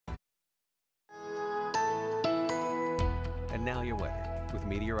And now your weather with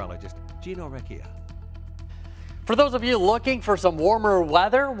meteorologist Gino Recchia. For those of you looking for some warmer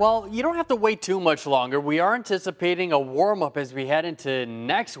weather, well, you don't have to wait too much longer. We are anticipating a warm up as we head into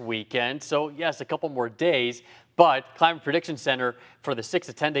next weekend. So yes, a couple more days. But Climate Prediction Center for the 6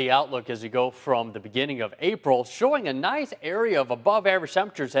 to 10 day outlook as we go from the beginning of April, showing a nice area of above average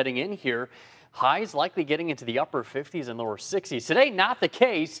temperatures heading in here. Highs likely getting into the upper 50s and lower 60s. Today, not the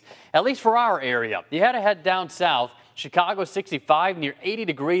case, at least for our area. You had to head down south. Chicago 65, near 80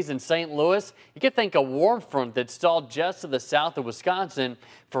 degrees in St. Louis. You could think a warm front that stalled just to the south of Wisconsin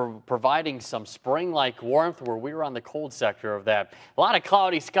for providing some spring-like warmth where we were on the cold sector of that. A lot of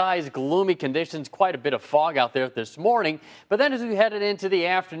cloudy skies, gloomy conditions, quite a bit of fog out there this morning. But then as we headed into the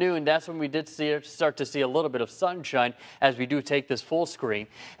afternoon, that's when we did start to see a little bit of sunshine as we do take this full screen.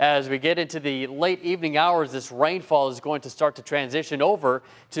 As we get into the late evening hours, this rainfall is going to start to transition over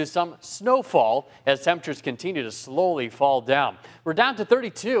to some snowfall as temperatures continue to slowly fall down. We're down to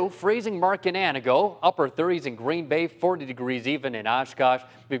 32, freezing mark in Anago, upper 30s in Green Bay, 40 degrees even in Oshkosh.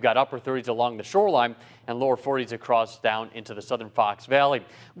 We've got upper 30s along the shoreline and lower 40s across down into the southern Fox Valley.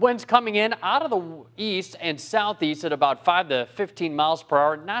 Winds coming in out of the east and southeast at about 5 to 15 miles per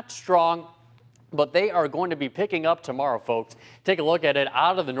hour. Not strong, but they are going to be picking up tomorrow, folks. Take a look at it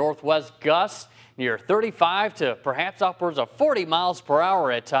out of the northwest, gusts near 35 to perhaps upwards of 40 miles per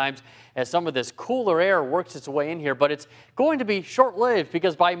hour at times as some of this cooler air works its way in here. But it's going to be short-lived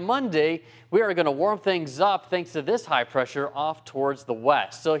because by Monday, we are going to warm things up thanks to this high pressure off towards the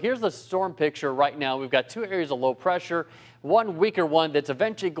west. So here's the storm picture right now. We've got two areas of low pressure, one weaker one that's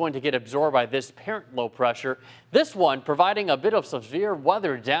eventually going to get absorbed by this parent low pressure. This one providing a bit of severe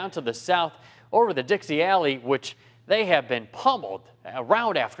weather down to the south over the Dixie Alley, which they have been pummeled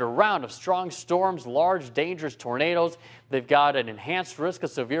round after round of strong storms, large, dangerous tornadoes. They've got an enhanced risk of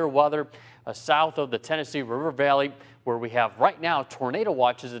severe weather south of the Tennessee River Valley, where we have right now tornado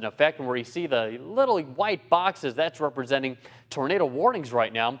watches in effect, and where you see the little white boxes, that's representing tornado warnings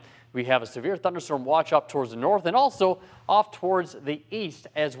right now. We have a severe thunderstorm watch up towards the north and also off towards the east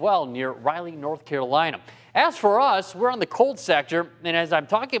as well near Raleigh, North Carolina. As for us, we're on the cold sector, and as I'm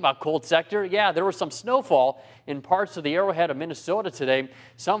talking about cold sector, yeah, there was some snowfall in parts of the Arrowhead of Minnesota today.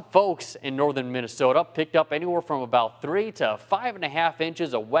 Some folks in northern Minnesota picked up anywhere from about 3 to 5.5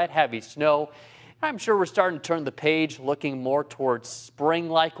 inches of wet, heavy snow. I'm sure we're starting to turn the page, looking more towards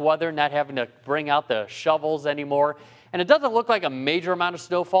spring-like weather, not having to bring out the shovels anymore. And it doesn't look like a major amount of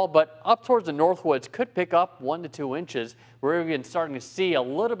snowfall, but up towards the Northwoods could pick up 1 to 2 inches. We're even starting to see a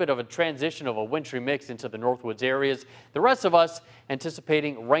little bit of a transition of a wintry mix into the Northwoods areas. The rest of us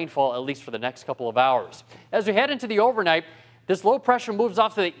anticipating rainfall at least for the next couple of hours. As we head into the overnight, this low pressure moves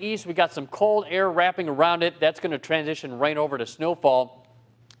off to the east. We got some cold air wrapping around it. That's going to transition rain over to snowfall.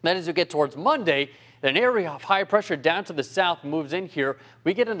 Then as we get towards Monday, an area of high pressure down to the south moves in here.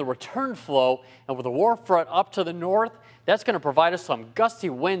 We get in the return flow, and with a warm front up to the north, that's going to provide us some gusty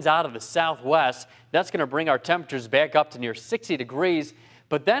winds out of the southwest. That's going to bring our temperatures back up to near 60 degrees.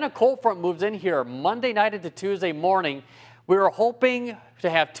 But then a cold front moves in here Monday night into Tuesday morning. We were hoping to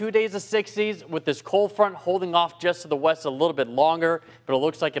have 2 days of 60s with this cold front holding off just to the west a little bit longer, but it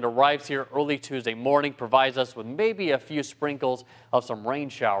looks like it arrives here early Tuesday morning, provides us with maybe a few sprinkles of some rain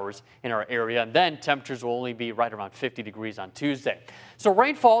showers in our area, and then temperatures will only be right around 50 degrees on Tuesday. So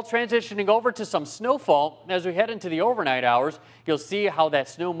rainfall transitioning over to some snowfall. As we head into the overnight hours, you'll see how that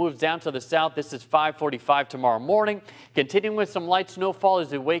snow moves down to the south. This is 5:45 tomorrow morning, continuing with some light snowfall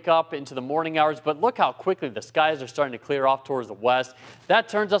as we wake up into the morning hours, but look how quickly the skies are starting to clear off towards the west. That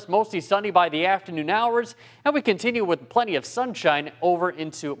turns us mostly sunny by the afternoon hours, and we continue with plenty of sunshine over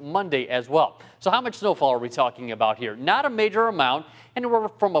into Monday as well. So how much snowfall are we talking about here? Not a major amount, anywhere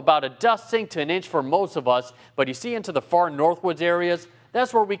from about a dusting to an inch for most of us, but you see into the far northwoods areas,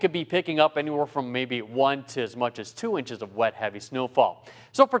 that's where we could be picking up anywhere from maybe 1 to as much as 2 inches of wet, heavy snowfall.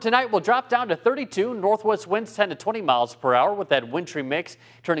 So for tonight, we'll drop down to 32, northwest winds 10 to 20 miles per hour with that wintry mix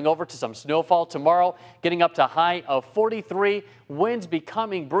turning over to some snowfall. Tomorrow, getting up to a high of 43, winds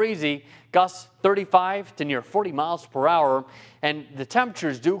becoming breezy, gusts 35 to near 40 miles per hour. And the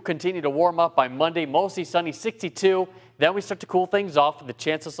temperatures do continue to warm up by Monday, mostly sunny 62. Then we start to cool things off with the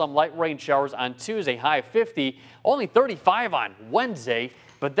chance of some light rain showers on Tuesday, high of 50, only 35 on Wednesday.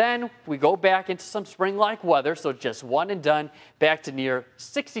 But then we go back into some spring-like weather, so just one and done, back to near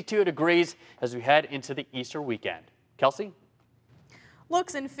 62 degrees as we head into the Easter weekend. Kelsey?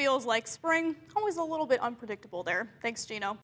 Looks and feels like spring, always a little bit unpredictable there. Thanks, Gino.